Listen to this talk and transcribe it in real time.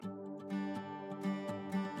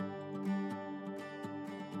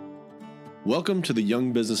Welcome to the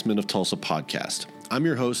Young Businessmen of Tulsa podcast. I'm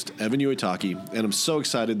your host, Evan Uitaki, and I'm so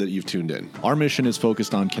excited that you've tuned in. Our mission is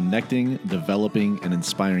focused on connecting, developing, and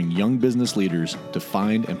inspiring young business leaders to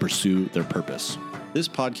find and pursue their purpose. This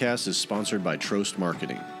podcast is sponsored by Trost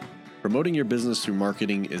Marketing. Promoting your business through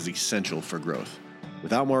marketing is essential for growth.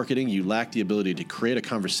 Without marketing, you lack the ability to create a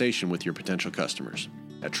conversation with your potential customers.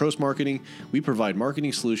 At Trost Marketing, we provide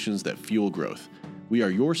marketing solutions that fuel growth. We are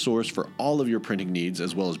your source for all of your printing needs,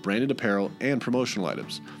 as well as branded apparel and promotional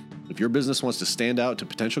items. If your business wants to stand out to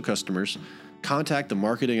potential customers, contact the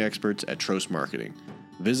marketing experts at Trost Marketing.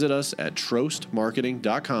 Visit us at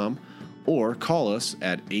trostmarketing.com or call us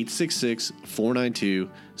at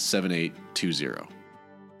 866-492-7820.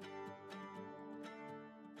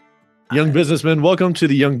 Young businessmen, welcome to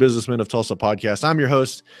the Young Businessmen of Tulsa podcast. I'm your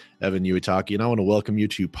host, Evan Uitaki, and I want to welcome you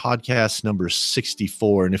to podcast number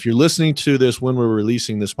 64. And if you're listening to this when we're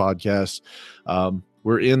releasing this podcast,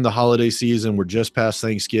 we're in the holiday season. We're just past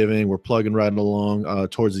Thanksgiving. We're plugging right along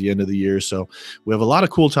towards the end of the year. So we have a lot of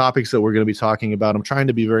cool topics that we're going to be talking about. I'm trying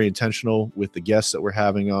to be very intentional with the guests that we're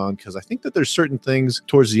having on because I think that there's certain things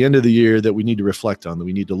towards the end of the year that we need to reflect on, that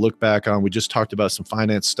we need to look back on. We just talked about some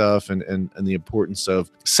finance stuff and the importance of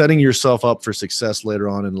setting yourself up for success later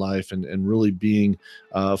on in life and really being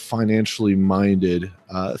financially minded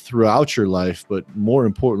throughout your life, but more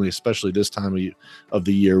importantly, especially this time of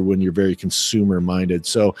the year when you're very consumer minded.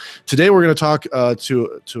 So today we're going to talk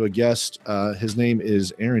to a guest. His name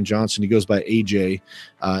is Aaron Johnson. He goes by AJ,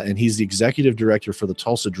 and he's the executive director for the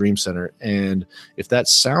Tulsa Dream Center. And if that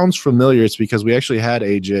sounds familiar, it's because we actually had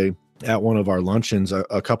AJ at one of our luncheons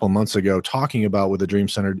a couple months ago talking about what the Dream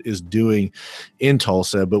Center is doing in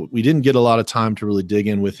Tulsa, but we didn't get a lot of time to really dig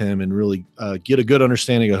in with him and really get a good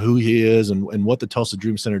understanding of who he is and what the Tulsa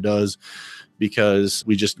Dream Center does, because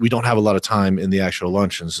we don't have a lot of time in the actual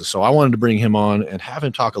luncheons. So I wanted to bring him on and have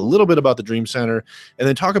him talk a little bit about the Dream Center and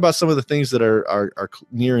then talk about some of the things that are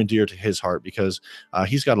near and dear to his heart, because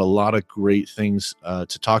he's got a lot of great things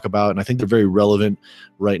to talk about. And I think they're very relevant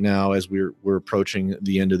right now as we're approaching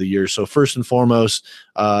the end of the year. So first and foremost,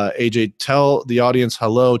 AJ, tell the audience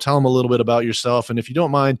hello, tell them a little bit about yourself. And if you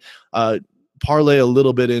don't mind, parlay a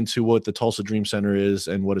little bit into what the Tulsa Dream Center is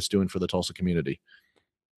and what it's doing for the Tulsa community.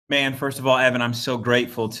 Man, first of all, Evan, I'm so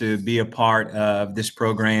grateful to be a part of this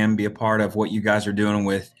program, be a part of what you guys are doing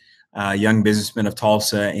with Young Businessmen of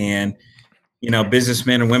Tulsa. And,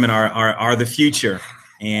 businessmen and women are the future.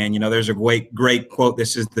 And, there's a great quote that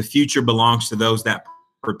says, "The future belongs to those that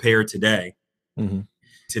prepare today." Mm-hmm.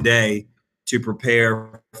 Today, to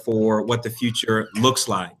prepare for what the future looks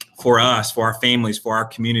like for us, for our families, for our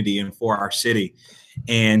community, and for our city.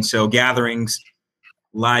 And so gatherings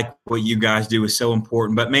like what you guys do is so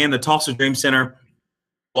important. But man, the Tulsa Dream Center,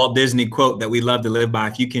 Walt Disney quote that we love to live by: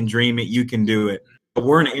 if you can dream it, you can do it. But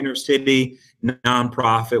we're an inner city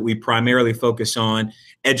nonprofit. We primarily focus on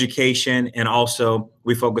education, and also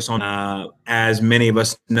we focus on, as many of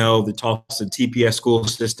us know, the Tulsa TPS school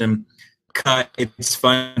system cut its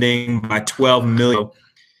funding by $12 million.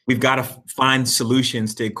 We've got to find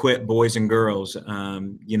solutions to equip boys and girls.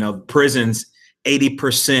 Prisons,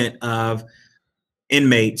 80% of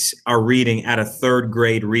inmates are reading at a third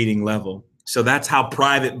grade reading level. So that's how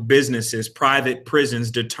private prisons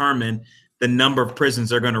determine the number of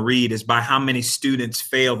prisons they're going to read, is by how many students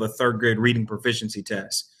fail the third grade reading proficiency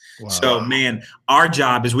test. Wow. So man, our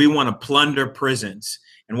job is we want to plunder prisons.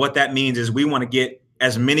 And what that means is we want to get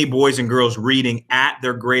as many boys and girls reading at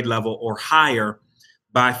their grade level or higher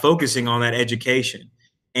by focusing on that education.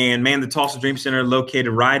 And man, the Tulsa Dream Center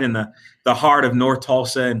located right in the heart of North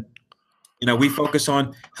Tulsa. And we focus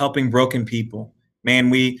on helping broken people. Man,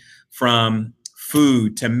 we, from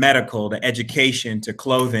food to medical to education to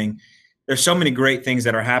clothing, there's so many great things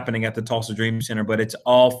that are happening at the Tulsa Dream Center, but it's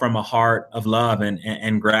all from a heart of love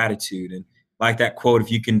and gratitude. And like that quote, if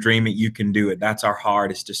you can dream it, you can do it. That's our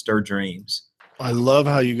heart, is to stir dreams. I love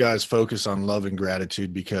how you guys focus on love and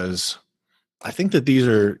gratitude, because I think that these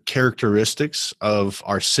are characteristics of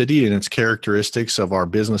our city and it's characteristics of our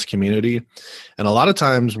business community. And a lot of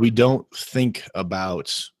times we don't think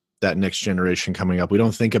about that next generation coming up. We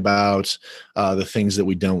don't think about the things that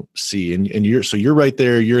we don't see. And you're right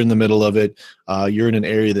there. You're in the middle of it. You're in an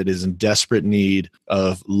area that is in desperate need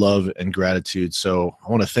of love and gratitude. So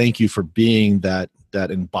I want to thank you for being that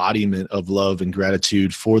embodiment of love and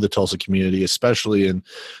gratitude for the Tulsa community, especially in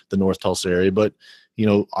the North Tulsa area. But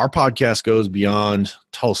our podcast goes beyond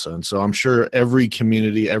Tulsa. And so I'm sure every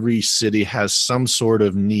community, every city has some sort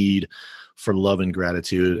of need for love and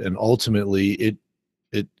gratitude. And ultimately it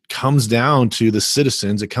comes down to the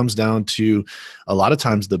citizens. It comes down to a lot of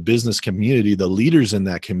times the business community, the leaders in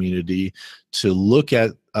that community, to look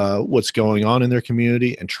at what's going on in their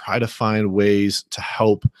community and try to find ways to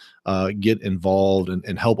help get involved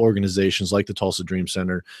and help organizations like the Tulsa Dream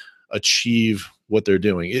Center achieve what they're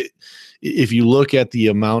doing. If you look at the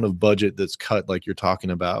amount of budget that's cut, like you're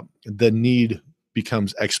talking about, the need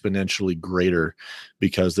becomes exponentially greater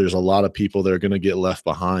because there's a lot of people that are going to get left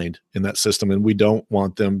behind in that system. And we don't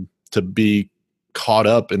want them to be caught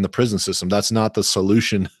up in the prison system. That's not the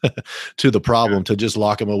solution to the problem, to just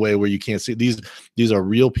lock them away where you can't see. These are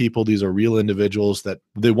real people. These are real individuals that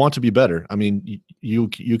they want to be better. I mean, you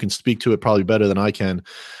can speak to it probably better than I can,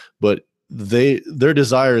 but their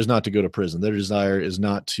desire is not to go to prison. Their desire is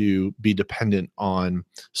not to be dependent on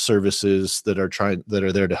services that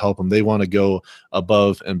are there to help them. They want to go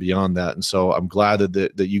above and beyond that. And so I'm glad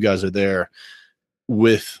that you guys are there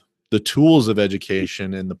with the tools of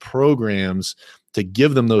education and the programs to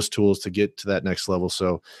give them those tools to get to that next level.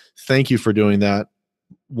 So thank you for doing that.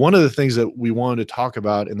 One of the things that we wanted to talk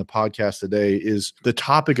about in the podcast today is the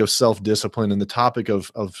topic of self-discipline and the topic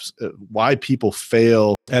of why people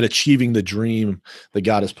fail at achieving the dream that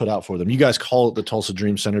God has put out for them. You guys call it the Tulsa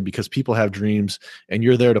Dream Center because people have dreams and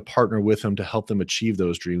you're there to partner with them to help them achieve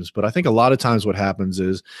those dreams. But I think a lot of times what happens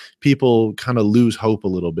is people kind of lose hope a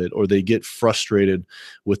little bit, or they get frustrated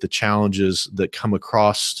with the challenges that come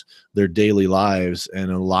across their daily lives.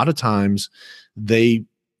 And a lot of times they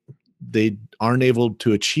aren't able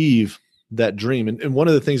to achieve that dream. And one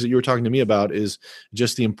of the things that you were talking to me about is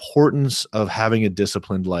just the importance of having a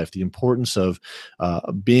disciplined life, the importance of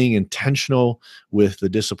being intentional with the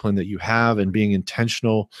discipline that you have and being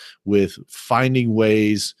intentional with finding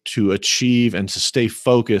ways to achieve and to stay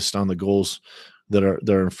focused on the goals that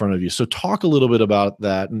are in front of you. So talk a little bit about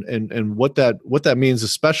that and what that means,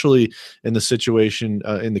 especially in the situation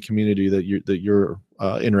in the community that you're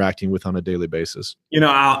interacting with on a daily basis.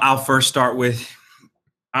 I'll first start with,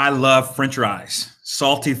 I love French fries.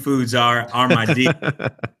 Salty foods are my deal.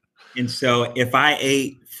 And so if I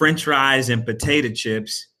ate French fries and potato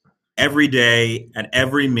chips every day at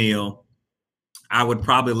every meal, I would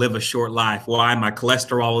probably live a short life. Why? My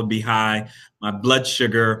cholesterol would be high, my blood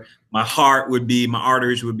sugar, my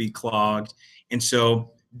arteries would be clogged. And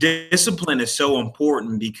so discipline is so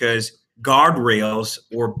important because guardrails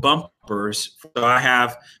or bumpers. So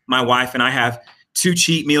my wife and I have 2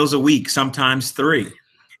 cheat meals a week, sometimes 3.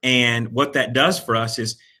 And what that does for us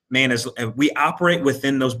is, as we operate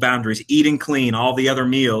within those boundaries, eating clean, all the other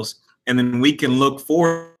meals, and then we can look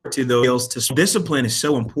forward to those meals. Discipline is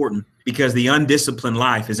so important because the undisciplined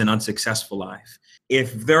life is an unsuccessful life.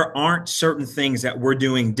 If there aren't certain things that we're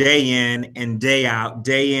doing day in and day out,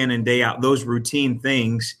 those routine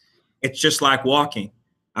things, it's just like walking.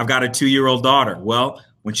 I've got a 2-year-old daughter. Well,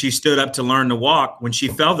 when she stood up to learn to walk, when she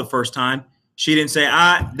fell the first time, she didn't say,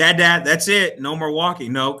 Dad, that's it. No more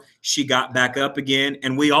walking. No, she got back up again.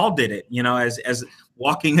 And we all did it, as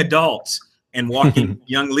walking adults and walking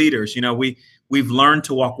young leaders. We've learned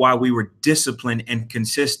to walk while we were disciplined and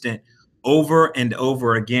consistent over and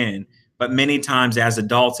over again. But many times as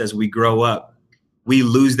adults, as we grow up, we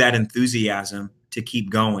lose that enthusiasm to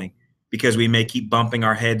keep going because we may keep bumping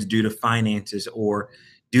our heads due to finances or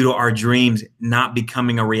due to our dreams not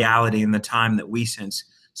becoming a reality in the time that we sense.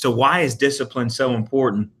 So why is discipline so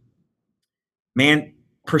important?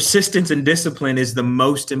 Persistence and discipline is the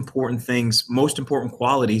most important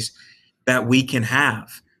qualities that we can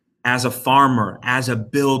have as a farmer, as a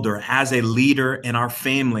builder, as a leader in our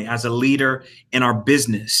family, as a leader in our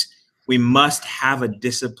business. We must have a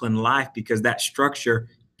disciplined life because that structure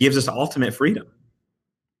gives us ultimate freedom.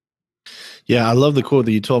 Yeah, I love the quote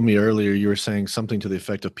that you told me earlier. You were saying something to the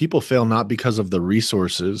effect of people fail not because of the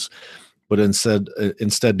resources, but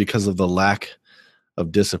instead because of the lack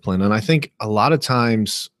of discipline. And I think a lot of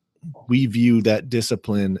times we view that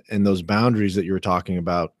discipline and those boundaries that you were talking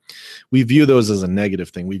about, we view those as a negative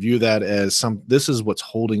thing. We view that as this is what's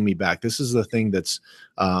holding me back. This is the thing that's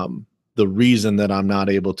the reason that I'm not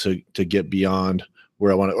able to get beyond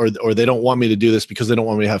where I want to, or they don't want me to do this because they don't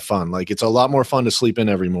want me to have fun. Like it's a lot more fun to sleep in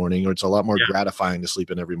every morning, or it's a lot more gratifying to sleep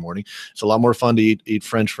in every morning. It's a lot more fun to eat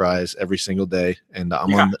French fries every single day. And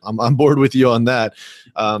I'm on board with you on that.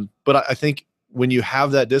 But I think when you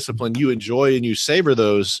have that discipline, you enjoy and you savor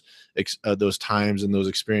those times and those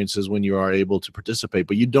experiences when you are able to participate,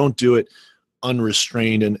 but you don't do it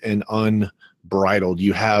unrestrained and unbridled.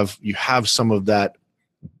 You have some of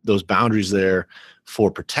those boundaries there for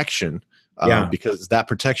protection. Because that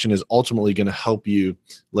protection is ultimately going to help you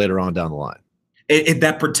later on down the line.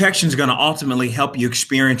 That protection is going to ultimately help you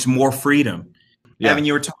experience more freedom. Yeah. Evan,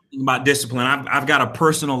 you were talking about discipline. I've got a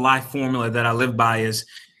personal life formula that I live by is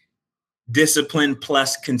discipline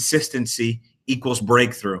plus consistency equals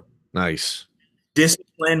breakthrough. Nice.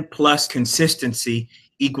 Discipline plus consistency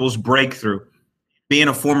equals breakthrough. Being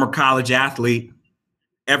a former college athlete,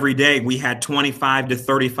 every day we had 25 to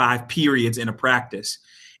 35 periods in a practice.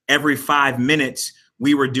 Every 5 minutes,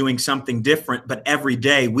 we were doing something different, but every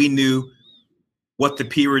day we knew what the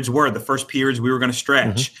periods were. The first periods we were going to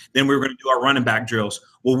stretch. Then we were going to do our running back drills.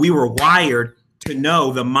 Well, we were wired to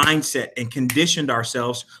know the mindset and conditioned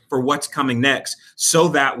ourselves for what's coming next. So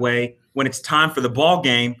that way, when it's time for the ball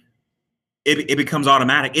game, it becomes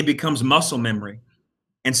automatic. It becomes muscle memory.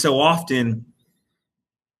 And so often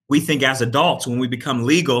we think as adults, when we become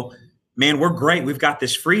legal, man, we're great. We've got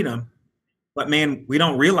this freedom. But man, we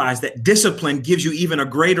don't realize that discipline gives you even a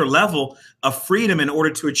greater level of freedom in order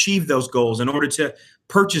to achieve those goals, in order to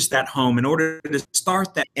purchase that home, in order to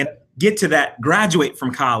start that and get to that, graduate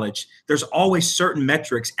from college. There's always certain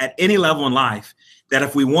metrics at any level in life that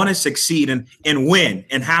if we want to succeed and win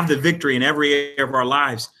and have the victory in every area of our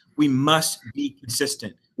lives, we must be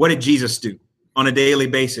consistent. What did Jesus do on a daily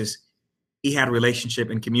basis? He had a relationship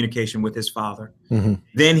and communication with his Father.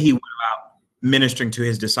 Then he went about ministering to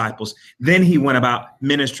his disciples. Then he went about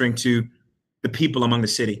ministering to the people among the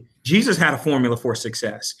city. Jesus had a formula for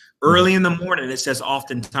success. Early in the morning, it says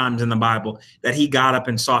oftentimes in the Bible that he got up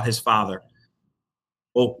and sought his Father.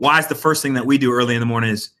 Well, why is the first thing that we do early in the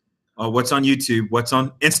morning is what's on YouTube, what's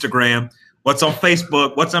on Instagram, what's on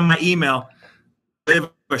Facebook, what's on my email?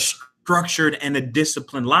 Live a structured and a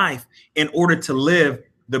disciplined life in order to live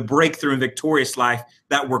the breakthrough and victorious life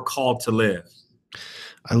that we're called to live.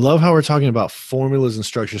 I love how we're talking about formulas and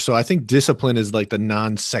structure. So I think discipline is like the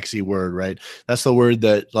non-sexy word, right? That's the word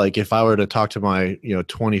that, like, if I were to talk to my,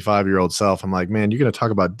 25-year-old self, I'm like, man, you're going to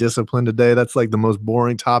talk about discipline today? That's like the most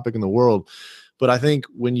boring topic in the world. But I think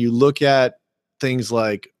when you look at things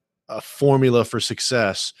like a formula for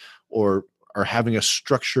success or having a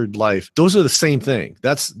structured life, those are the same thing.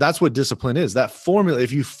 That's what discipline is. That formula,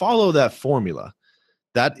 if you follow that formula,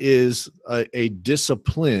 that is a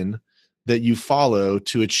discipline that you follow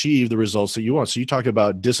to achieve the results that you want. So you talk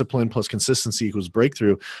about discipline plus consistency equals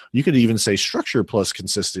breakthrough. You could even say structure plus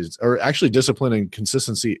consistency, or actually discipline and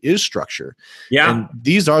consistency is structure. Yeah. And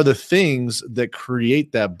these are the things that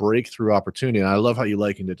create that breakthrough opportunity. And I love how you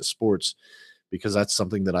likened it to sports, because that's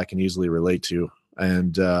something that I can easily relate to.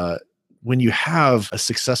 And when you have a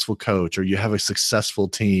successful coach or you have a successful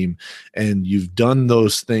team and you've done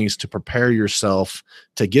those things to prepare yourself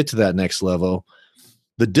to get to that next level,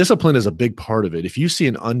 the discipline is a big part of it. If you see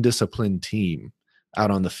an undisciplined team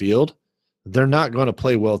out on the field, they're not going to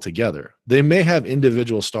play well together. They may have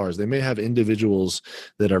individual stars. They may have individuals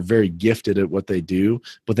that are very gifted at what they do,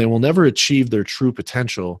 but they will never achieve their true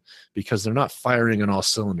potential because they're not firing on all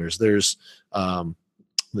cylinders. There's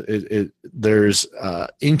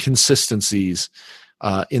inconsistencies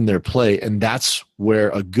in their play, and that's where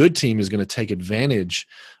a good team is going to take advantage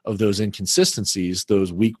of those inconsistencies,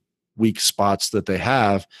 those weak spots that they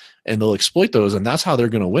have, and they'll exploit those, and that's how they're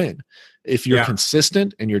going to win. If you're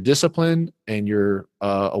consistent and you're disciplined and you're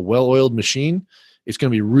a well-oiled machine, it's going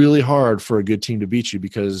to be really hard for a good team to beat you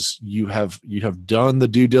because you have done the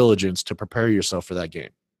due diligence to prepare yourself for that game.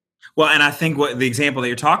 Well, and I think what the example that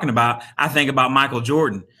you're talking about, I think about Michael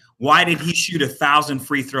Jordan. Why did he shoot 1,000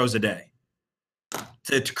 free throws a day?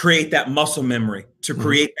 To create that muscle memory, to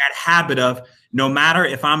create that habit of, no matter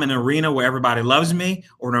if I'm in an arena where everybody loves me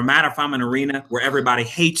or no matter if I'm in an arena where everybody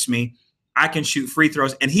hates me, I can shoot free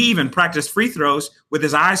throws. And he even practiced free throws with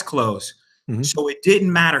his eyes closed. So it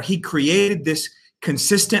didn't matter. He created this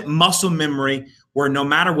consistent muscle memory where no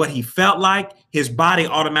matter what he felt like, his body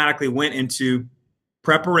automatically went into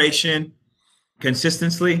preparation,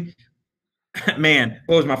 consistency. Man,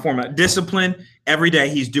 what was my format? Discipline. Every day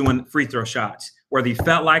he's doing free throw shots, whether he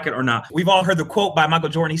felt like it or not. We've all heard the quote by Michael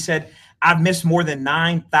Jordan. He said, I've missed more than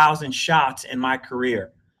 9,000 shots in my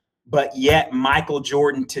career, but yet Michael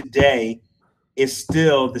Jordan today is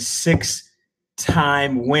still the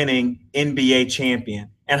 6-time winning NBA champion.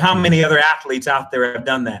 And how many other athletes out there have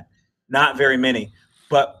done that? Not very many.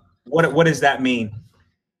 But what does that mean?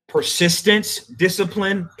 Persistence,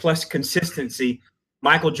 discipline, plus consistency.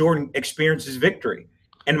 Michael Jordan experiences victory.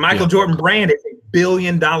 And Michael Jordan brand is a $1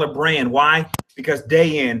 billion brand. Why? Because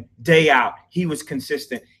day in, day out, he was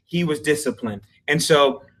consistent. He was disciplined. And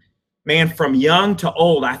so, man, from young to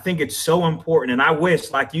old, I think it's so important. And I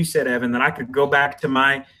wish, like you said, Evan, that I could go back to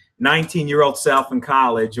my 19-year-old self in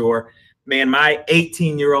college, or, man, my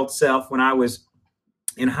 18-year-old self when I was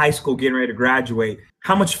in high school getting ready to graduate.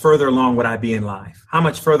 How much further along would I be in life? How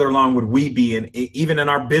much further along would we be in, even in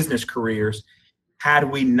our business careers,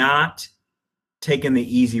 had we not taken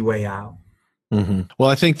the easy way out. Mm-hmm. Well,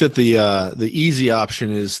 I think that the easy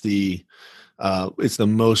option is it's the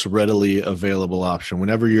most readily available option.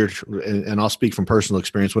 Whenever and I'll speak from personal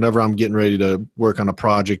experience, whenever I'm getting ready to work on a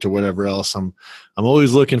project or whatever else, I'm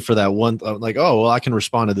always looking for that one, like, oh, well, I can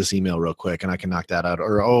respond to this email real quick and I can knock that out.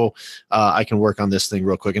 Or, I can work on this thing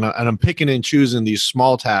real quick. And I'm picking and choosing these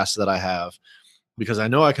small tasks that I have because I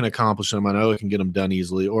know I can accomplish them. I know I can get them done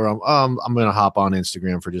easily. Or I'm going to hop on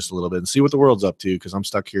Instagram for just a little bit and see what the world's up to because I'm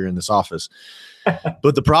stuck here in this office.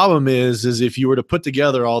 But the problem is if you were to put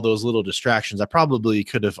together all those little distractions, I probably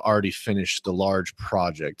could have already finished the large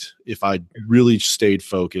project if I really stayed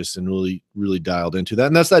focused and really, really dialed into that.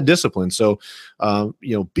 And that's that discipline. So,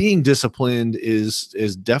 being disciplined is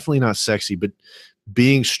definitely not sexy, but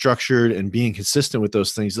being structured and being consistent with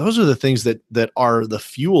those things, those are the things that are the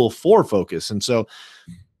fuel for focus. And so,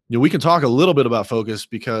 we can talk a little bit about focus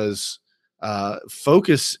because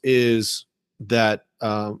focus is that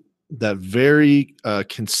very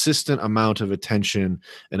consistent amount of attention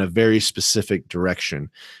in a very specific direction.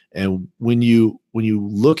 And when you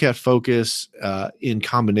look at focus in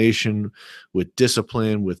combination with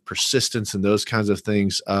discipline, with persistence and those kinds of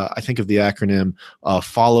things, I think of the acronym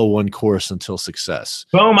follow one course until success.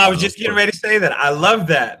 Boom. I was just getting ready to say that. I love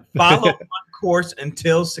that. Follow one course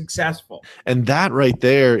until successful. And that right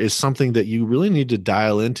there is something that you really need to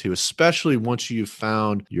dial into, especially once you've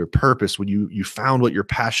found your purpose, when you found what you're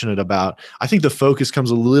passionate about. I think the focus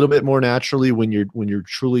comes a little bit more naturally when you're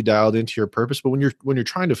truly dialed into your purpose. But when you're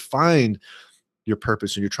trying to find your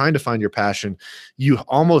purpose and you're trying to find your passion, you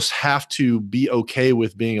almost have to be okay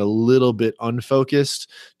with being a little bit unfocused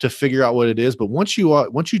to figure out what it is. But once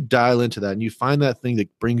you dial into that and you find that thing that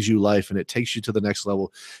brings you life and it takes you to the next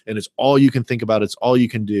level and it's all you can think about, it's all you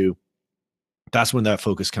can do, that's when that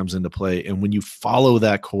focus comes into play. And when you follow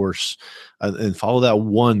that course and follow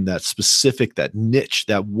that specific, that niche,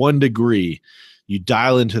 that 1 degree, you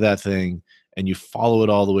dial into that thing and you follow it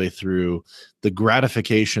all the way through, the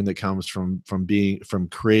gratification that comes from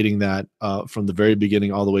creating that from the very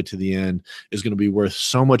beginning all the way to the end is going to be worth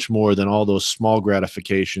so much more than all those small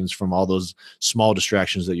gratifications from all those small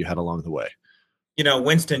distractions that you had along the way.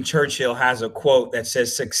 Winston Churchill has a quote that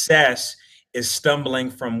says, success is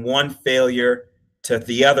stumbling from one failure to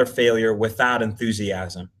the other failure without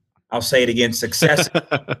enthusiasm. I'll say it again. Success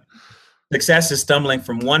is stumbling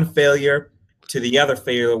from one failure to the other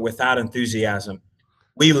failure without enthusiasm.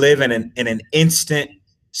 We live in an instant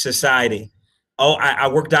society. Oh, I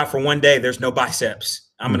worked out for one day. There's no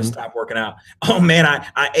biceps. I'm going to stop working out. Oh man,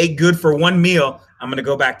 I ate good for one meal. I'm going to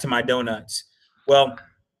go back to my donuts. Well,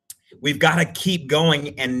 we've got to keep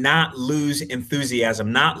going and not lose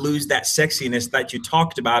enthusiasm, not lose that sexiness that you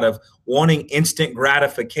talked about of wanting instant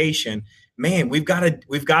gratification. Man, we've got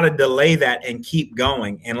to delay that and keep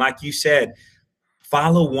going. And like you said,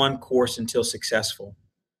 follow one course until successful.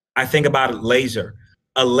 I think about a laser.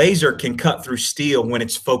 A laser can cut through steel when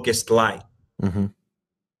it's focused light. Mm-hmm.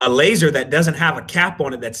 A laser that doesn't have a cap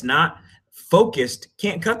on it, that's not focused,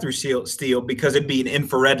 can't cut through steel because it'd be an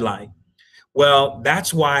infrared light. Well,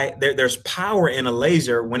 that's why there's power in a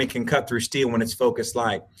laser when it can cut through steel when it's focused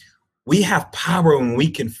light. We have power when we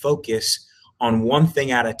can focus on one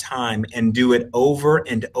thing at a time and do it over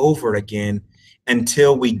and over again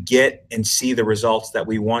until we get and see the results that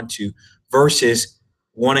we want to, versus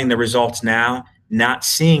wanting the results now, not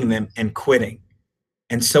seeing them and quitting.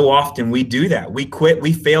 And so often we do that. We quit,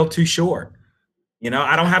 we fail too short.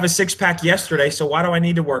 I don't have a 6-pack yesterday, so why do I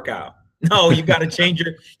need to work out? No, you got to change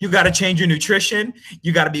your nutrition.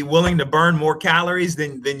 You got to be willing to burn more calories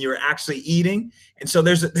than you're actually eating. And so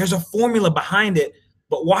there's a formula behind it.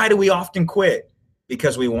 But why do we often quit?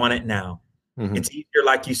 Because we want it now. Mm-hmm. It's easier,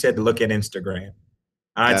 like you said, to look at Instagram.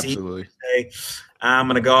 It's Absolutely. Easier to say, I'm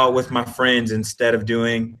going to go out with my friends instead of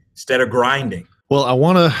grinding. Well, I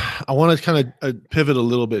want to kind of pivot a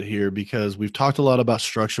little bit here because we've talked a lot about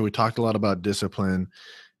structure. We talked a lot about discipline.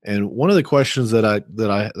 And one of the questions that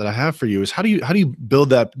I have for you is how do you build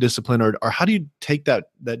that discipline, or how do you take that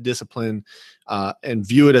discipline and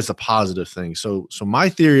view it as a positive thing? So my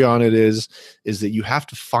theory on it is that you have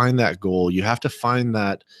to find that goal. You have to find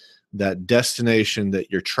that destination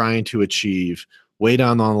that you're trying to achieve way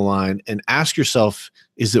down on the line and ask yourself,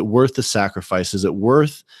 is it worth the sacrifice? Is it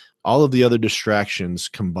worth all of the other distractions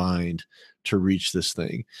combined to reach this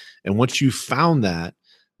thing? And once you've found that,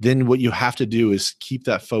 then what you have to do is keep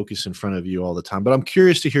that focus in front of you all the time. But I'm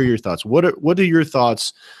curious to hear your thoughts. What are your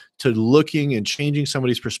thoughts to looking and changing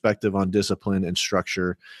somebody's perspective on discipline and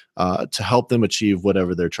structure to help them achieve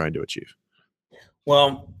whatever they're trying to achieve?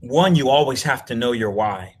 Well, one, you always have to know your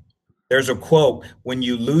why. There's a quote, when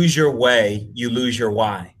you lose your way, you lose your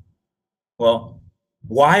why. Well,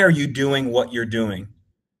 why are you doing what you're doing?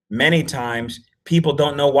 Many times people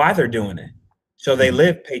don't know why they're doing it. So they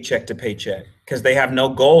live paycheck to paycheck because they have no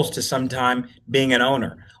goals to sometime being an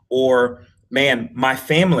owner. Or, man, my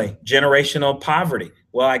family, generational poverty.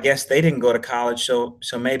 Well, I guess they didn't go to college, so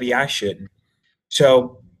maybe I shouldn't.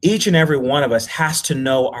 So each and every one of us has to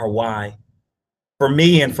know our why. For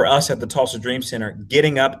me and for us at the Tulsa Dream Center,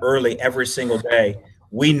 getting up early every single day,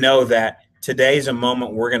 we know that today is a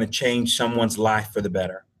moment we're going to change someone's life for the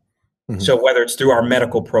better. So whether it's through our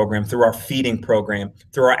medical program, through our feeding program,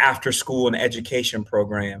 through our after school and education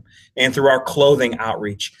program, and through our clothing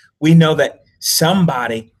outreach, we know that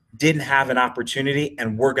somebody didn't have an opportunity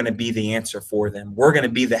and we're going to be the answer for them. We're going to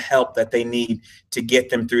be the help that they need to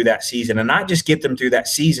get them through that season, and not just get them through that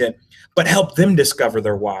season, but help them discover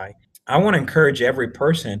their why. I want to encourage every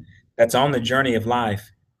person that's on the journey of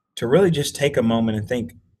life to really just take a moment and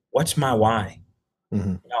think, what's my why?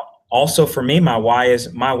 Also, for me, my why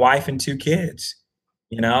is my wife and 2 kids,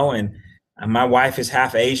 and my wife is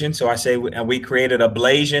half Asian. So I say we created a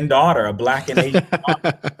Blasian daughter, a Black and Asian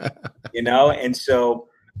daughter, and so,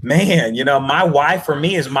 man, my why for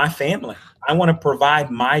me is my family. I want to provide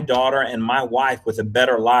my daughter and my wife with a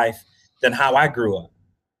better life than how I grew up.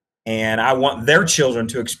 And I want their children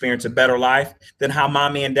to experience a better life than how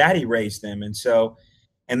mommy and daddy raised them.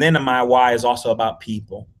 And then my why is also about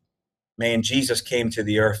people. Man, Jesus came to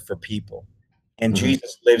the earth for people, and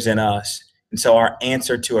Jesus lives in us. And so our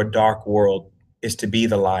answer to a dark world is to be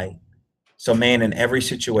the light. So, man, in every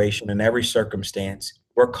situation, in every circumstance,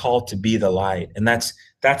 we're called to be the light. And that's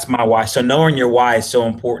my why. So knowing your why is so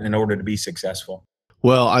important in order to be successful.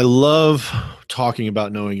 Well, I love talking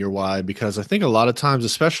about knowing your why, because I think a lot of times,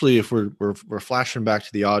 especially if we're flashing back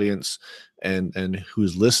to the audience and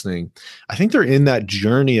who's listening, I think they're in that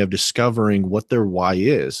journey of discovering what their why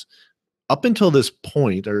is. Up until this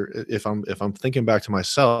point, or if I'm thinking back to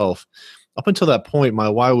myself, up until that point, my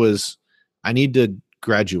why was I need to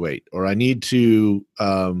graduate, or I need to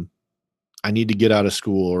get out of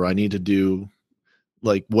school, or I need to do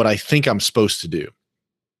like what I think I'm supposed to do.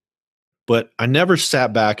 But I never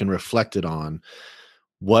sat back and reflected on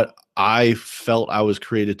what I felt I was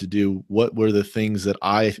created to do. What were the things that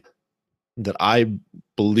I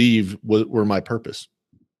believe were my purpose?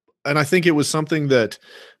 And I think it was something that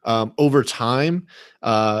over time,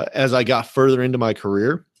 as I got further into my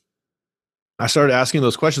career, I started asking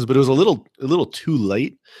those questions, but it was a little too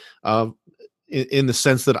late in the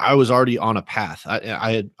sense that I was already on a path.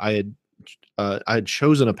 I had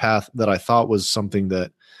chosen a path that I thought was something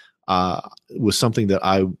that I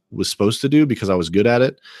was supposed to do because I was good at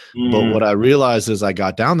it. But what I realized as I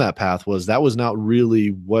got down that path was that was not really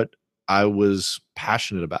what I was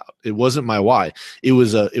passionate about. It wasn't my why. It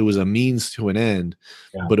was a means to an end,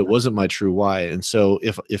 but it wasn't my true why. And so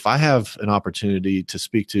if I have an opportunity to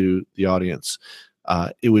speak to the audience,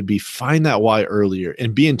 it would be find that why earlier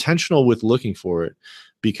and be intentional with looking for it.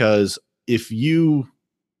 Because if you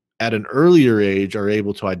at an earlier age are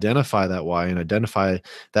able to identify that why and identify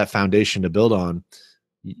that foundation to build on,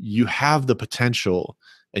 you have the potential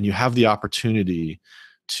and you have the opportunity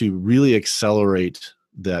to really accelerate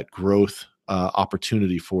that growth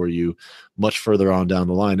opportunity for you much further on down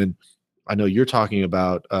the line. And I know you're talking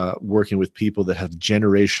about working with people that have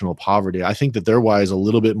generational poverty. I think that their why is a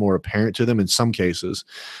little bit more apparent to them in some cases,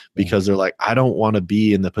 because they're like, I don't want to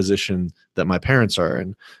be in the position that my parents are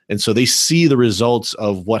in. And so they see the results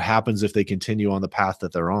of what happens if they continue on the path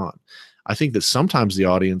that they're on. I think that sometimes the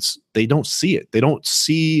audience, they don't see it. They don't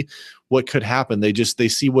see what could happen. They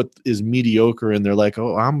see what is mediocre and they're like,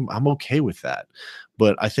 oh, I'm okay with that.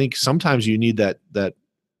 But I think sometimes you need that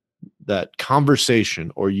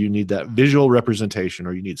conversation, or you need that visual representation,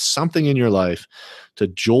 or you need something in your life to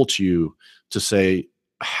jolt you to say,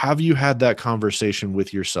 have you had that conversation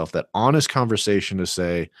with yourself, that honest conversation to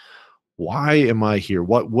say, why am I here?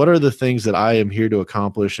 What are the things that I am here to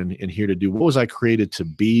accomplish and here to do? What was I created to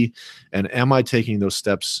be? And am I taking those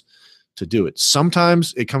steps to do it?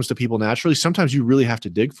 Sometimes it comes to people naturally. Sometimes you really have to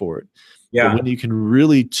dig for it. Yeah. But when you can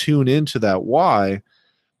really tune into that why,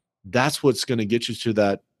 that's what's going to get you to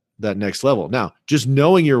that next level. Now, just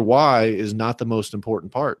knowing your why is not the most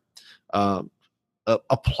important part.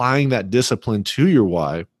 Applying that discipline to your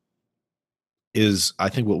why is, I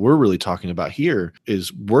think, what we're really talking about here,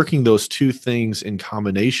 is working those two things in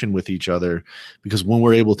combination with each other, because when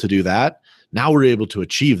we're able to do that, now we're able to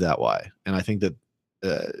achieve that why. And I think that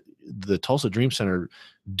the Tulsa Dream Center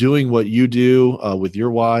doing what you do with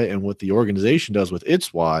your why and what the organization does with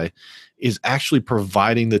its why is actually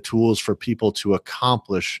providing the tools for people to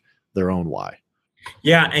accomplish their own why.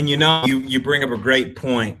 Yeah. And you bring up a great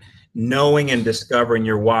point, knowing and discovering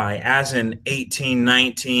your why. As an 18,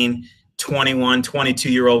 19, 21,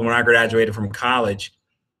 22-year-old, when I graduated from college,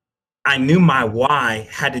 I knew my why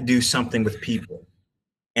had to do something with people.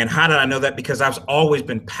 And how did I know that? Because I've always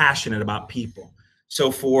been passionate about people.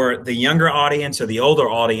 So for the younger audience or the older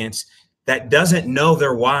audience that doesn't know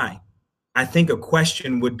their why, I think a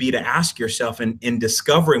question would be to ask yourself in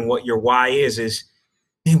discovering what your why is,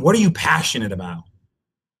 man, what are you passionate about?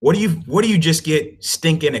 What do you just get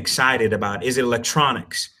stinking excited about? Is it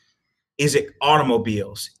electronics? Is it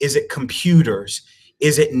automobiles? Is it computers?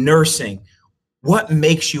 Is it nursing? What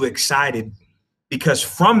makes you excited? Because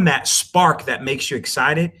from that spark that makes you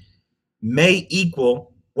excited may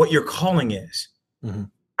equal what your calling is.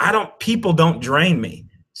 Mm-hmm. People don't drain me.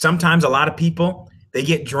 Sometimes a lot of people, they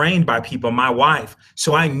get drained by people, my wife.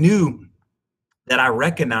 So I knew that I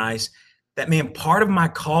recognized that, man, part of my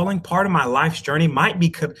calling, part of my life's journey might be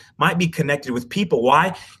connected with people.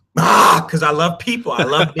 Why? Because I love people. I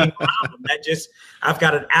love being around them. I've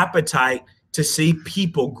got an appetite to see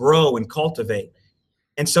people grow and cultivate.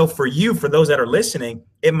 And so for those that are listening,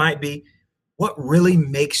 it might be, what really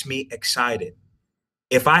makes me excited?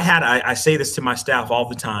 If I say this to my staff all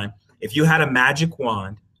the time, if you had a magic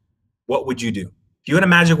wand, what would you do? If you had a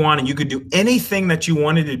magic wand and you could do anything that you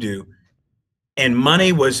wanted to do and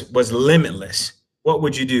money was limitless, what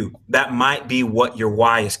would you do? That might be what your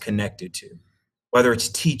why is connected to, whether it's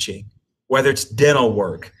teaching, whether it's dental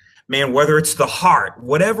work, man, whether it's the heart,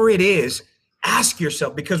 whatever it is. Ask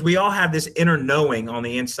yourself, because we all have this inner knowing on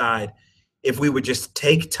the inside. If we would just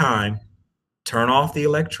take time, turn off the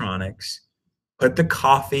electronics, put the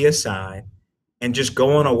coffee aside, and just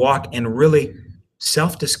go on a walk and really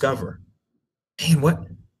self-discover, man,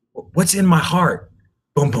 what's in my heart?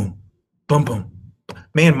 Boom, boom, boom, boom.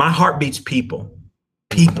 Man, my heart beats people.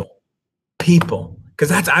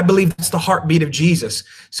 Because I believe that's the heartbeat of Jesus.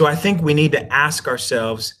 So I think we need to ask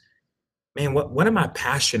ourselves, man, what am I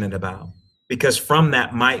passionate about? Because from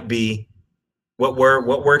that might be what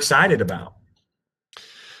we're excited about.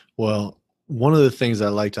 Well, one of the things I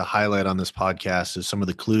like to highlight on this podcast is some of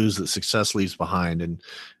the clues that success leaves behind, and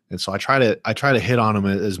so I try to hit on them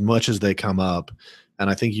as much as they come up. And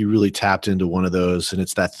I think you really tapped into one of those, and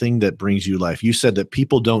it's that thing that brings you life. You said that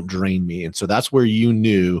people don't drain me, and so that's where you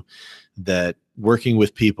knew that working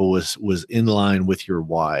with people was in line with your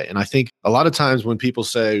why. And I think a lot of times when people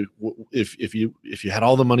say, if you had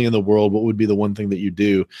all the money in the world, what would be the one thing that you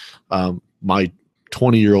do? My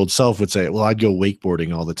 20-year-old self would say, well, I'd go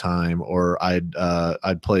wakeboarding all the time, or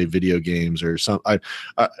I'd play video games, or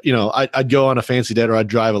I'd go on a fancy date, or I'd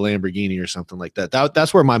drive a Lamborghini or something like that.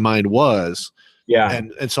 That's where my mind was. Yeah.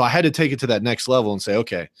 And so I had to take it to that next level and say,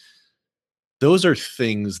 okay, those are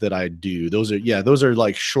things that I do. Those are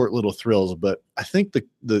like short little thrills. But I think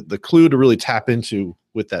the clue to really tap into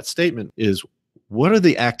with that statement is, what are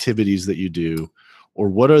the activities that you do, or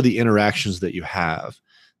what are the interactions that you have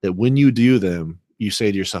that when you do them, you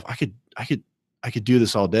say to yourself, I could do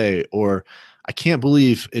this all day, or I can't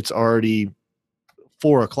believe it's already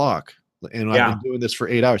 4:00 and I've been doing this for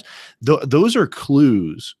 8 hours. Those are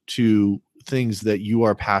clues to things that you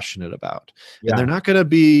are passionate about. And they're not going to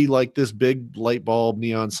be like this big light bulb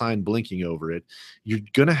neon sign blinking over it. You're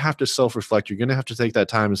going to have to self-reflect. You're going to have to take that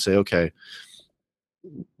time and say, okay,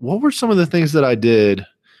 what were some of the things that I did,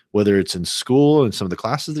 whether it's in school and some of the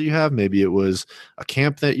classes that you have, maybe it was a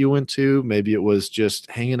camp that you went to, maybe it was just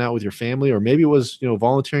hanging out with your family, or maybe it was,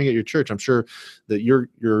 volunteering at your church. I'm sure that your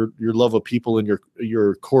love of people and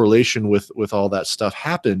your correlation with all that stuff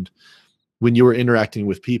happened when you were interacting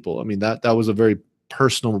with people. I mean, that was a very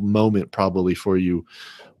personal moment probably for you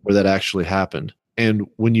where that actually happened. And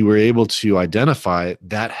when you were able to identify it,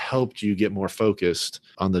 that helped you get more focused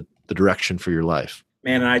on the direction for your life.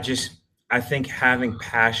 Man, I think having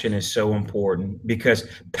passion is so important, because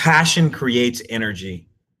passion creates energy.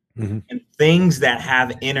 Mm-hmm. And things that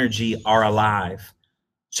have energy are alive.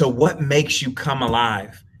 So what makes you come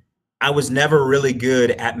alive? I was never really good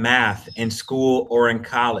at math in school or in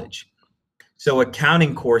college. So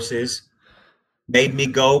accounting courses made me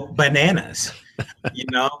go bananas,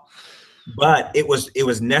 but it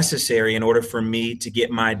was necessary in order for me to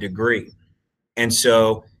get my degree. And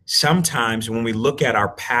so sometimes when we look at our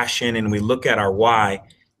passion and we look at our why,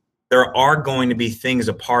 there are going to be things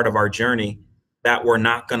a part of our journey that we're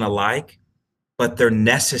not going to like, but they're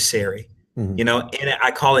necessary. Mm-hmm. And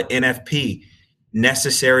I call it NFP,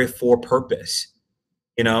 necessary for purpose.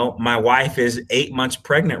 My wife is 8 months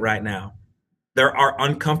pregnant right now. There are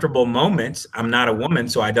uncomfortable moments. I'm not a woman,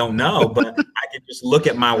 so I don't know, but I can just look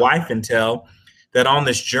at my wife and tell that on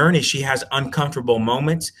this journey, she has uncomfortable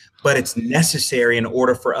moments, but it's necessary in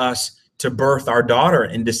order for us to birth our daughter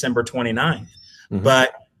in December 29th.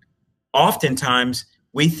 But oftentimes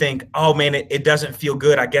we think, oh man, it doesn't feel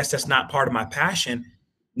good. I guess that's not part of my passion.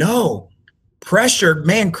 No, pressure,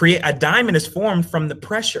 man, a diamond is formed from the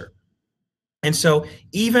pressure. And so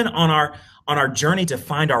even on our journey to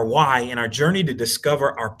find our why and our journey to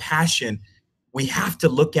discover our passion, we have to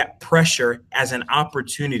look at pressure as an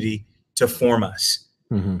opportunity to form us,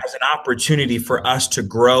 as an opportunity for us to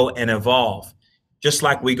grow and evolve. Just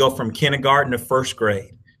like we go from kindergarten to first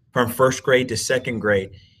grade, from first grade to second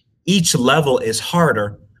grade. Each level is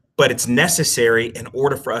harder, but it's necessary in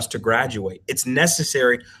order for us to graduate. It's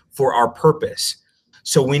necessary for our purpose.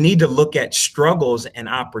 So we need to look at struggles and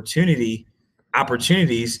opportunities,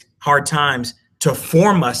 hard times, to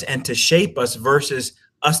form us and to shape us, versus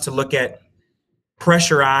us to look at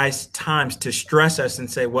pressurized times to stress us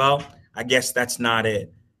and say, well, I guess that's not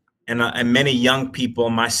it. And many young people,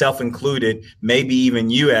 myself included, maybe even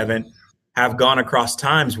you, Evan, have gone across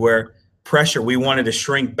times where pressure, we wanted to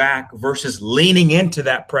shrink back versus leaning into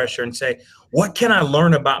that pressure and say, what can I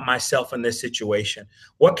learn about myself in this situation?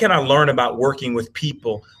 What can I learn about working with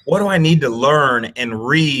people? What do I need to learn and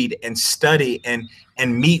read and study and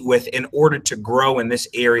meet with in order to grow in this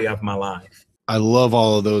area of my life? I love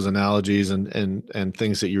all of those analogies and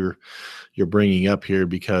things that you're bringing up here,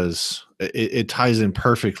 because it ties in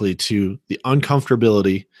perfectly to the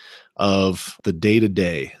uncomfortability of the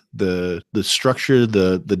day-to-day, the structure,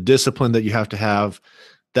 the discipline that you have to have.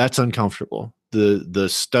 That's uncomfortable. The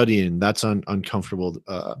studying, that's uncomfortable.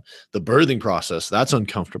 The birthing process, that's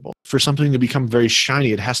uncomfortable. For something to become very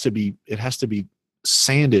shiny, it has to be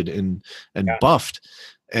sanded and buffed.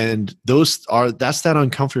 And that's that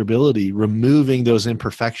uncomfortability, removing those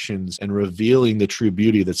imperfections and revealing the true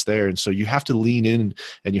beauty that's there. And so you have to lean in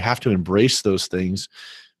and you have to embrace those things,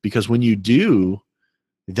 because when you do,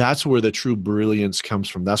 that's where the true brilliance comes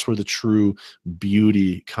from. That's where the true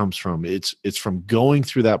beauty comes from. It's from going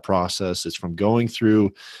through that process. It's from going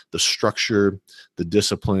through the structure, the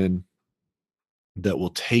discipline that will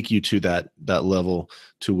take you to that level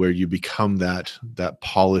to where you become that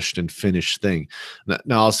polished and finished thing.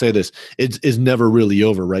 Now I'll say this, it is never really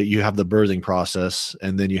over, right? You have the birthing process,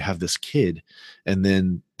 and then you have this kid, and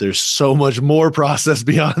then there's so much more process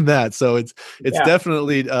beyond that. So it's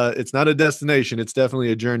definitely, it's not a destination. It's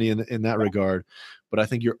definitely a journey in that regard. But I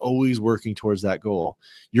think you're always working towards that goal.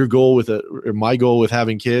 Your goal my goal with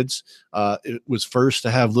having kids, it was first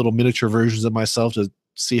to have little miniature versions of myself to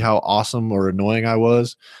see how awesome or annoying I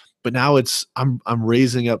was. But now I'm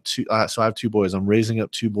raising up so I have two boys. I'm raising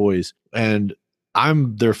up two boys, and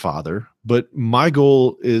I'm their father, but my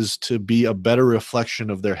goal is to be a better reflection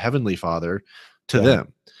of their heavenly Father to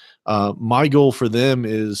them. My goal for them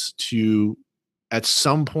is to, at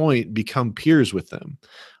some point, become peers with them.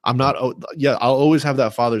 I'll always have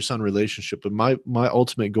that father-son relationship, but my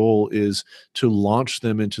ultimate goal is to launch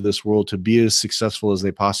them into this world to be as successful as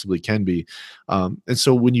they possibly can be. And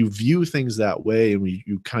so when you view things that way, and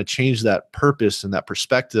you kind of change that purpose and that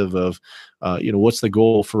perspective of, what's the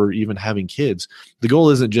goal for even having kids? The goal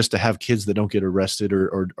isn't just to have kids that don't get arrested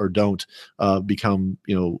or don't become,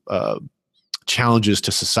 challenges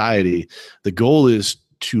to society. The goal is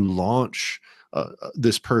to launch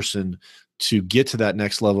this person to get to that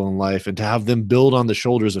next level in life, and to have them build on the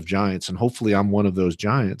shoulders of giants. And hopefully I'm one of those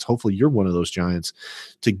giants. Hopefully you're one of those giants,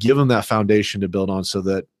 to give them that foundation to build on, so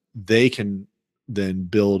that they can then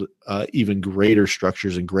build even greater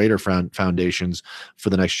structures and greater foundations for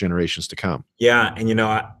the next generations to come. Yeah. And,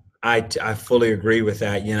 I fully agree with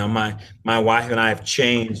that. My wife and I have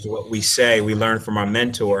changed what we say. We learned from our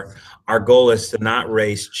mentor. Our goal is to not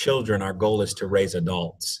raise children. Our goal is to raise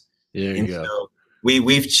adults. There you go. So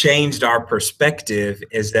we've changed our perspective,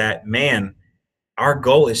 is that, man, our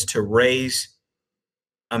goal is to raise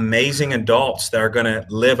amazing adults that are going to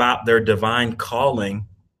live out their divine calling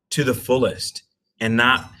to the fullest, and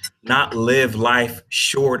not live life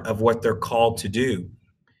short of what they're called to do.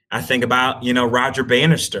 I think about, Roger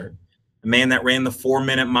Bannister, the man that ran the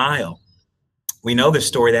 4-minute mile. We know the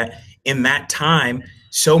story that in that time,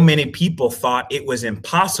 so many people thought it was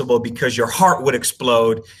impossible because your heart would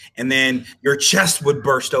explode and then your chest would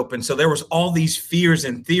burst open. So there was all these fears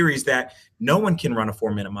and theories that no one can run a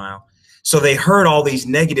 4-minute mile. So they heard all these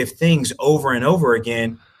negative things over and over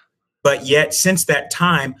again. But yet, since that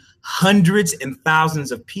time, hundreds and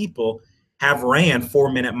thousands of people have ran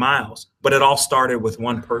 4-minute miles, but it all started with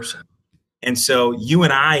one person. And so you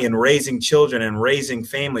and I, in raising children and raising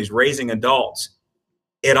families, raising adults,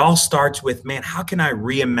 it all starts with, man, how can I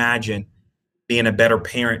reimagine being a better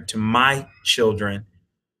parent to my children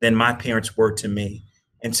than my parents were to me.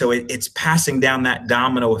 And so it's passing down that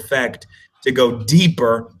domino effect to go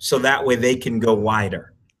deeper so that way they can go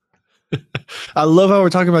wider. I love how we're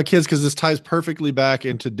talking about kids, because this ties perfectly back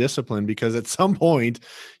into discipline, because at some point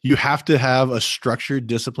you have to have a structured,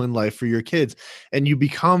 disciplined life for your kids, and you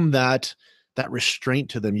become that restraint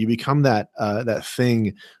to them. You become that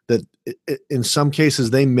thing that in some cases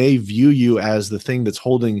they may view you as the thing that's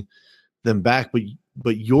holding them back,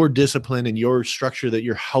 but your discipline and your structure that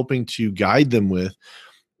you're helping to guide them with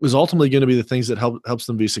is ultimately going to be the things that helps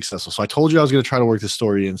them be successful. So I told you I was going to try to work this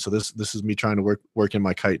story in. So this is me trying to work in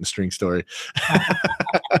my kite and string story.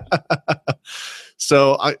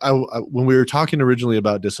 So I when we were talking originally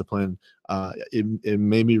about discipline, it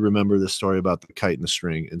made me remember this story about the kite and the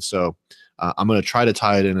string. And so I'm going to try to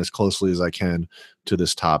tie it in as closely as I can to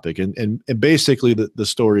this topic. And basically the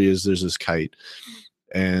story is there's this kite,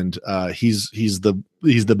 and he's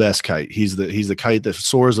the best kite. He's the kite that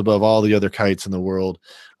soars above all the other kites in the world.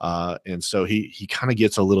 And so he kind of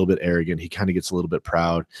gets a little bit arrogant. He kind of gets a little bit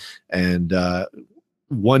proud. And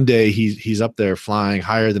one day he's up there flying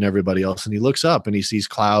higher than everybody else, and he looks up and he sees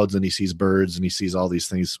clouds and he sees birds and he sees all these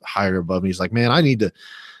things higher above me. He's like, man, I need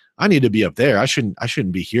to be up there. I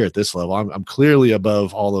shouldn't be here at this level. I'm clearly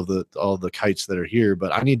above all the kites that are here,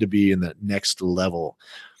 but I need to be in that next level.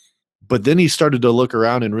 But then he started to look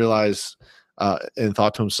around and realize, and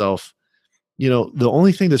thought to himself, the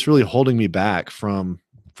only thing that's really holding me back from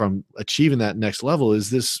achieving that next level is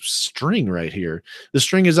this string right here. The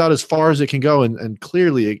string is out as far as it can go, and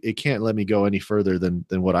clearly it can't let me go any further than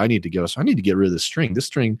what I need to go. So I need to get rid of this string. This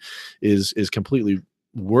string is completely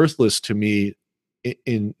worthless to me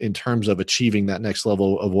in terms of achieving that next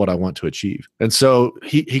level of what I want to achieve. And so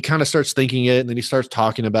he kind of starts thinking it, and then he starts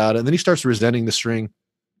talking about it, and then he starts resenting the string.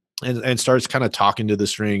 And starts kind of talking to the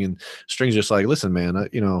string, and string's just like, listen, man,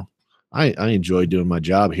 I enjoy doing my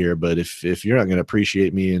job here, but if you're not going to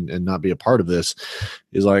appreciate me and not be a part of this,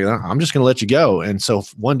 he's like, I'm just going to let you go. And so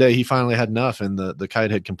one day he finally had enough, and the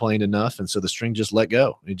kite had complained enough. And so the string just let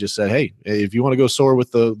go. He just said, hey, if you want to go soar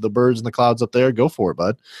with the birds and the clouds up there, go for it,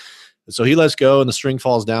 bud. And so he lets go, and the string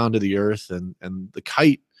falls down to the earth, and the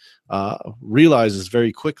kite realizes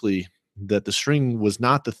very quickly that the string was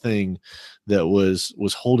not the thing that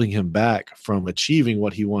was holding him back from achieving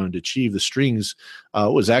what he wanted to achieve. The strings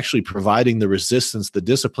was actually providing the resistance, the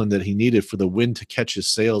discipline that he needed for the wind to catch his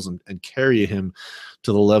sails and carry him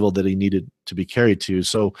to the level that he needed to be carried to.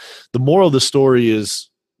 So the moral of the story is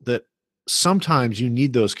that sometimes you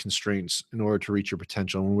need those constraints in order to reach your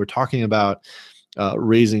potential. When we're talking about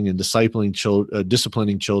raising and disciplining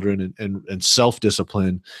disciplining children and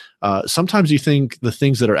self-discipline, sometimes you think the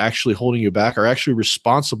things that are actually holding you back are actually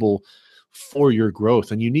responsible for your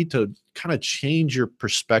growth, and you need to kind of change your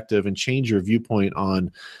perspective and change your viewpoint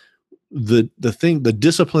on the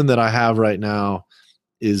discipline that I have right now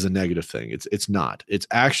is a negative thing. It's not. It's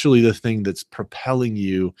actually the thing that's propelling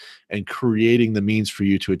you and creating the means for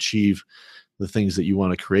you to achieve the things that you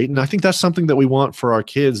want to create. And I think that's something that we want for our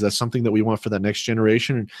kids. That's something that we want for that next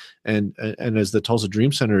generation. And as the Tulsa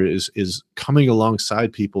Dream Center is coming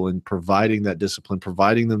alongside people and providing that discipline,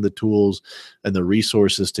 providing them the tools and the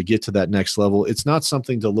resources to get to that next level. It's not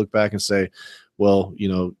something to look back and say, well,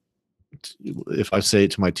 if I say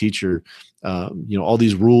it to my teacher, all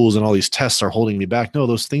these rules and all these tests are holding me back. No,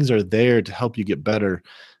 those things are there to help you get better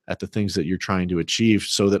at the things that you're trying to achieve,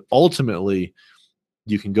 so that ultimately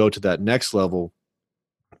you can go to that next level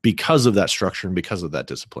because of that structure and because of that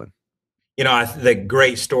discipline. The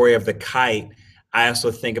great story of the kite, I also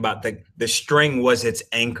think about the string was its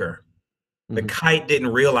anchor. The kite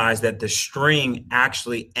didn't realize that the string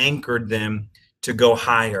actually anchored them to go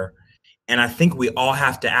higher. And I think we all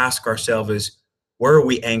have to ask ourselves is, where are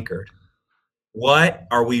we anchored? What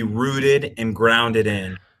are we rooted and grounded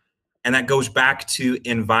in? And that goes back to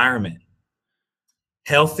environment.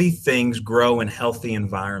 Healthy things grow in healthy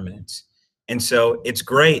environments. And so it's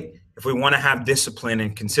great if we want to have discipline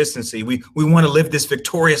and consistency. We want to live this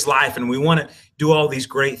victorious life, and we want to do all these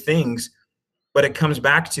great things. But it comes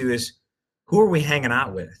back to is, who are we hanging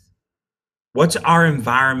out with? What's our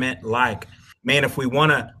environment like? Man, if we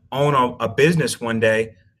want to own a business one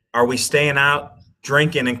day, are we staying out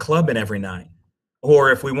drinking and clubbing every night?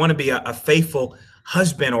 Or if we want to be a faithful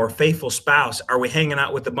husband or a faithful spouse, are we hanging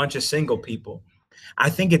out with a bunch of single people? I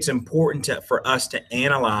think it's important for us to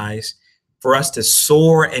analyze, for us to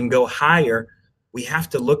soar and go higher. We have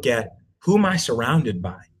to look at, who am I surrounded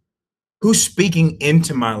by? Who's speaking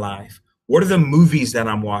into my life? What are the movies that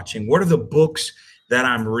I'm watching? What are the books that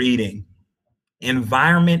I'm reading?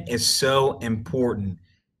 Environment is so important.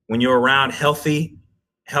 When you're around healthy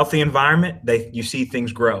environment, you see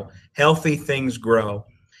things grow. Healthy things grow.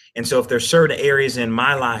 And so if there's certain areas in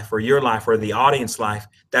my life or your life or the audience life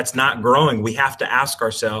that's not growing, we have to ask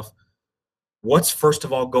ourselves, what's first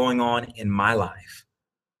of all going on in my life?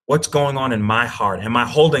 What's going on in my heart? Am I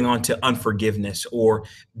holding on to unforgiveness or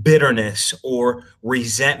bitterness or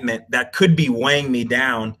resentment that could be weighing me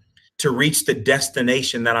down to reach the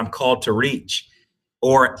destination that I'm called to reach?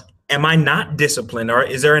 Or am I not disciplined? Or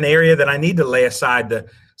is there an area that I need to lay aside the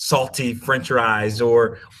salty French fries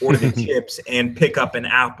or the chips and pick up an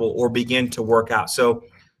apple or begin to work out? So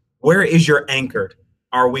where is your anchored?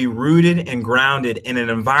 Are we rooted and grounded in an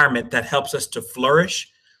environment that helps us to flourish?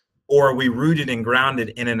 Or are we rooted and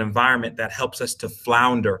grounded in an environment that helps us to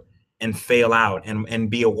flounder and fail out and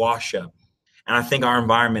be a wash up? And I think our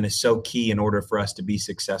environment is so key in order for us to be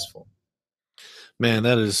successful. Man,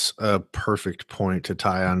 that is a perfect point to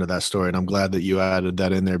tie onto that story. And I'm glad that you added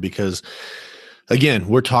that in there because, again,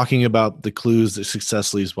 we're talking about the clues that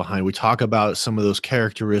success leaves behind. We talk about some of those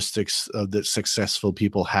characteristics that successful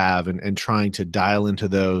people have and trying to dial into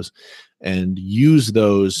those and use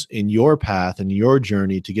those in your path and your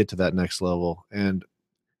journey to get to that next level. And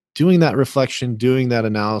doing that reflection, doing that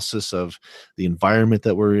analysis of the environment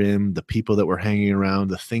that we're in, the people that we're hanging around,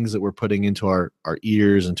 the things that we're putting into our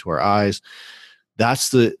ears, into our eyes. That's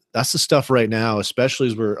the stuff right now, especially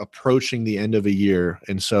as we're approaching the end of a year.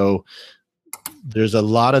 And so there's a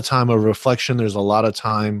lot of time of reflection. There's a lot of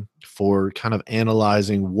time for kind of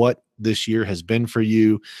analyzing what this year has been for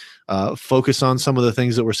you. Focus on some of the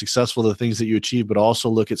things that were successful, the things that you achieved, but also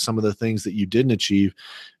look at some of the things that you didn't achieve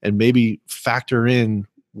and maybe factor in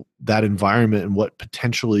that environment and what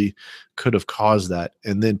potentially could have caused that.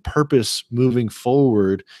 And then purpose moving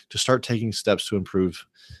forward to start taking steps to improve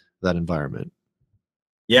that environment.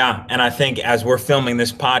 Yeah. And I think as we're filming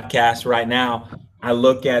this podcast right now, I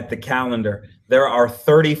look at the calendar. There are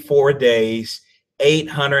 34 days,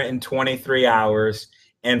 823 hours,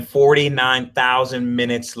 and 49,000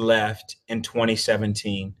 minutes left in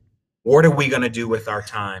 2017. What are we going to do with our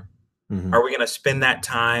time? Mm-hmm. Are we going to spend that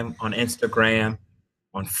time on Instagram,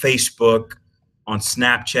 on Facebook, on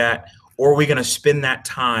Snapchat, or are we going to spend that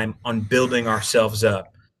time on building ourselves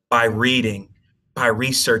up by reading, by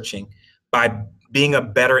researching, by being a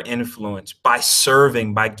better influence, by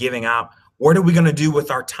serving, by giving out? What are we going to do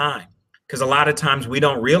with our time? Because a lot of times we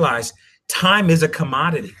don't realize time is a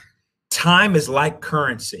commodity. Time is like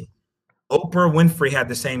currency. Oprah Winfrey had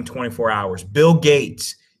the same 24 hours. Bill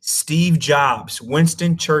Gates, Steve Jobs,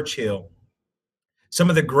 Winston Churchill, some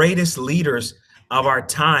of the greatest leaders of our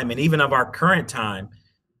time and even of our current time,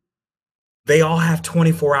 they all have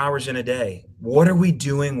 24 hours in a day. What are we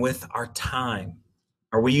doing with our time?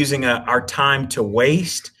 Are we using our time to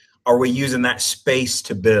waste? Or are we using that space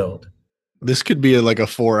to build? This could be like a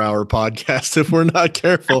 4-hour podcast if we're not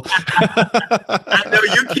careful. I know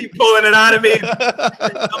you keep pulling it out of me.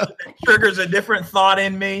 That triggers a different thought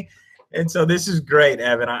in me. And so this is great,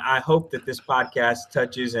 Evan. I hope that this podcast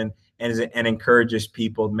touches and encourages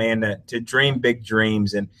people, man, to dream big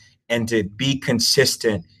dreams and to be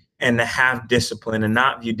consistent and to have discipline and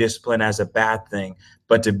not view discipline as a bad thing,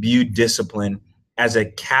 but to view discipline as a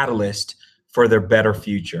catalyst for their better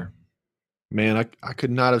future. Man, I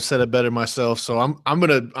could not have said it better myself. So I'm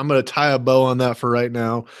gonna tie a bow on that for right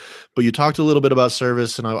now. But you talked a little bit about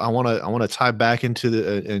service, and I want to tie back into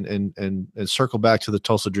the and circle back to the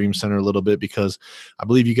Tulsa Dream Center a little bit, because I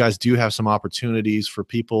believe you guys do have some opportunities for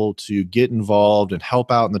people to get involved and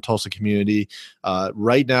help out in the Tulsa community.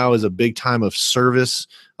 Right now is a big time of service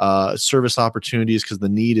opportunities because the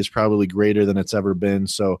need is probably greater than it's ever been.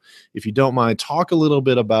 So if you don't mind, talk a little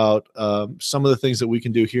bit about some of the things that we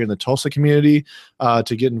can do here in the Tulsa community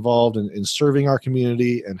to get involved in serving our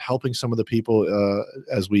community and helping some of the people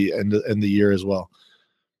as we end the year as well.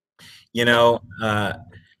 You know,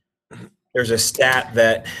 there's a stat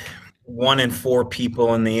that 1 in 4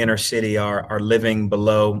 people in the inner city are living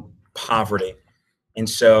below poverty. And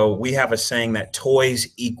so we have a saying that toys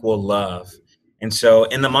equal love. And so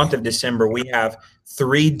in the month of December, we have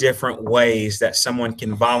 3 different ways that someone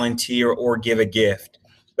can volunteer or give a gift.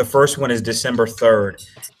 The first one is December 3rd.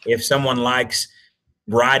 If someone likes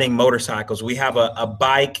riding motorcycles, we have a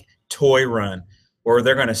bike toy run where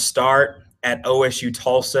they're going to start at OSU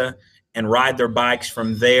Tulsa and ride their bikes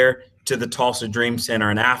from there to the Tulsa Dream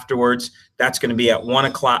Center. And afterwards, that's going to be at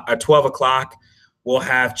 12 o'clock. We'll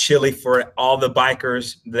have chili for all the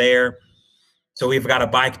bikers there. So we've got a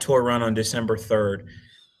bike toy run on December 3rd.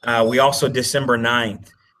 We also, December 9th,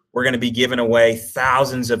 we're going to be giving away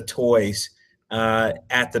thousands of toys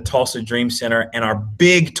at the Tulsa Dream Center. And our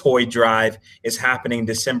big toy drive is happening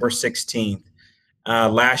December 16th.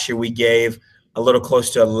 Last year, we gave a little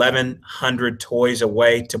close to 1,100 toys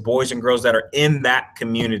away to boys and girls that are in that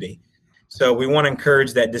community. So we want to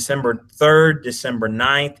encourage that December 3rd, December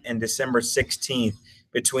 9th, and December 16th.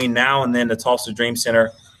 Between now and then, the Tulsa Dream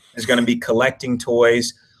Center is going to be collecting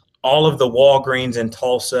toys. All of the Walgreens in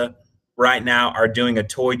Tulsa right now are doing a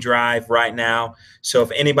toy drive right now. So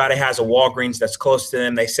if anybody has a Walgreens that's close to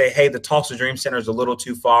them, they say, hey, the Tulsa Dream Center is a little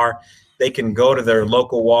too far, they can go to their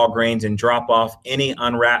local Walgreens and drop off any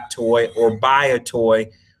unwrapped toy or buy a toy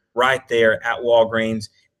right there at Walgreens.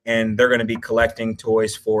 And they're going to be collecting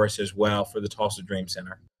toys for us as well for the Tulsa Dream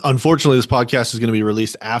Center. Unfortunately, this podcast is going to be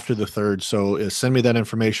released after the 3rd. So send me that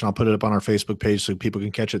information. I'll put it up on our Facebook page so people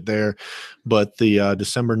can catch it there. But the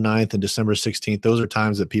December 9th and December 16th, those are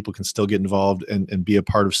times that people can still get involved and be a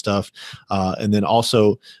part of stuff. And then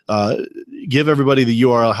also give everybody the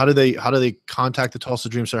URL. How do they contact the Tulsa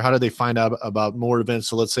Dream Center? How do they find out about more events?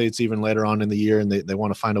 So let's say it's even later on in the year and they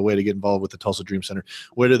want to find a way to get involved with the Tulsa Dream Center.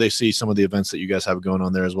 Where do they see some of the events that you guys have going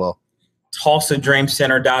on there as well?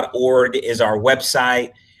 TulsaDreamCenter.org is our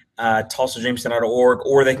website. TulsaDreamCenter.org,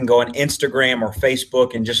 or they can go on Instagram or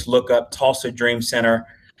Facebook and just look up Tulsa Dream Center.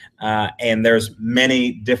 And there's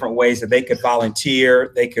many different ways that they could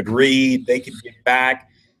volunteer, they could read, they could give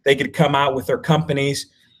back, they could come out with their companies.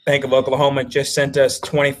 Bank of Oklahoma just sent us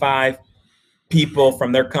 25 people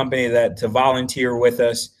from their company to volunteer with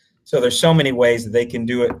us. So there's so many ways that they can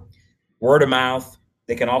do it. Word of mouth.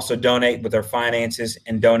 They can also donate with their finances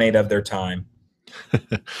and donate of their time.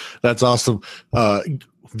 That's awesome.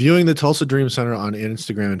 Viewing the Tulsa Dream Center on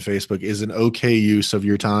Instagram and Facebook is an okay use of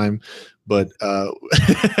your time. But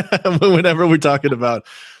whenever we're talking about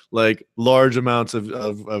like large amounts of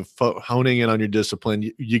honing in on your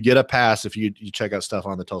discipline, you get a pass if you check out stuff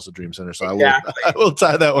on the Tulsa Dream Center. So exactly. I will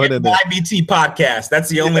tie that one in there. YBT podcast. That's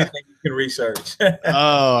the only thing you can research.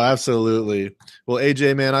 Oh, absolutely. Well,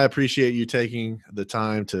 AJ, man, I appreciate you taking the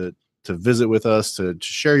time to visit with us, to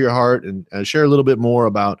share your heart and share a little bit more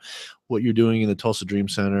about what you're doing in the Tulsa Dream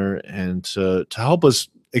Center and to help us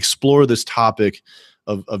explore this topic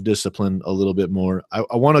of discipline a little bit more.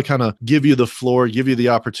 I want to kind of give you the floor, give you the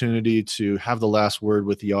opportunity to have the last word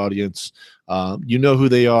with the audience. You know who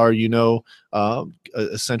they are,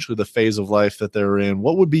 essentially the phase of life that they're in.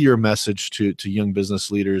 What would be your message to young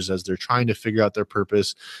business leaders as they're trying to figure out their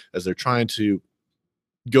purpose, as they're trying to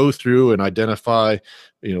go through and identify,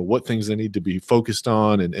 what things they need to be focused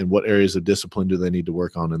on and what areas of discipline do they need to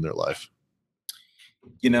work on in their life?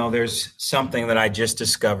 There's something that I just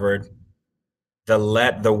discovered.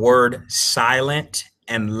 The word silent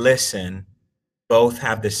and listen both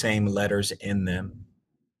have the same letters in them.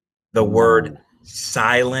 The word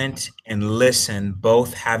silent and listen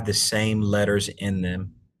both have the same letters in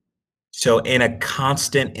them. So in a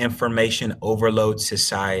constant information overload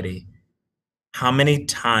society, how many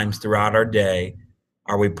times throughout our day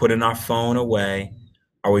are we putting our phone away?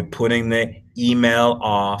 Are we putting the email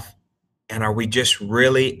off? And are we just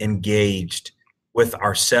really engaged with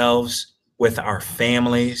ourselves, with our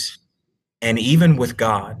families, and even with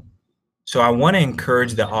God? So I want to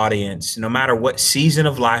encourage the audience, no matter what season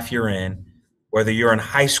of life you're in, whether you're in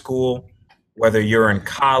high school, whether you're in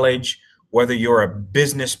college, whether you're a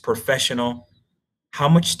business professional, how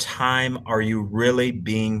much time are you really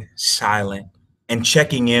being silent and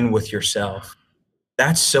checking in with yourself?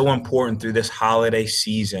 That's so important through this holiday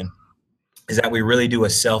season, is that we really do a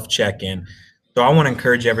self-check-in. So I want to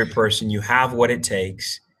encourage every person, you have what it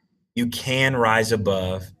takes. You can rise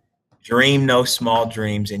above, dream no small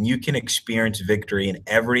dreams, and you can experience victory in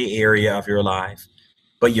every area of your life.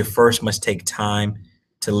 But you first must take time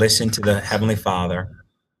to listen to the Heavenly Father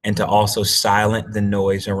and to also silence the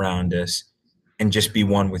noise around us and just be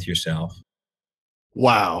one with yourself.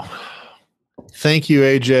 Wow. Thank you,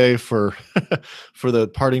 AJ, for the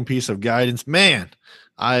parting piece of guidance. Man,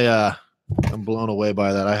 I'm blown away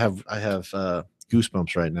by that. I have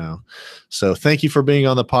goosebumps right now. So thank you for being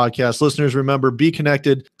on the podcast. Listeners, remember, be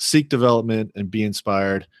connected, seek development, and be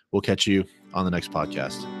inspired. We'll catch you on the next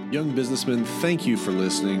podcast. Young businessmen, thank you for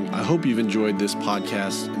listening. I hope you've enjoyed this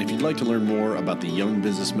podcast. And if you'd like to learn more about the Young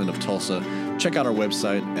Businessmen of Tulsa, check out our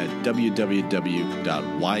website at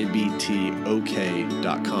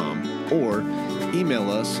www.ybtok.com or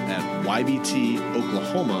email us at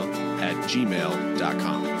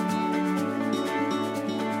ybtoklahoma@gmail.com.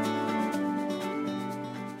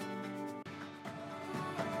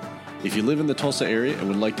 If you live in the Tulsa area and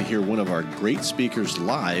would like to hear one of our great speakers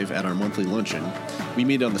live at our monthly luncheon, we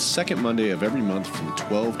meet on the second Monday of every month from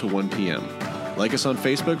 12 to 1 p.m. Like us on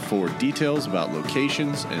Facebook for details about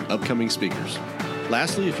locations and upcoming speakers.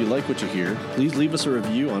 Lastly, if you like what you hear, please leave us a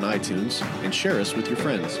review on iTunes and share us with your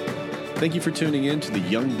friends. Thank you for tuning in to the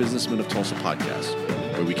Young Businessmen of Tulsa podcast,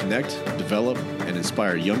 where we connect, develop, and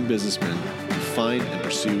inspire young businessmen to find and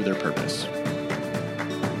pursue their purpose.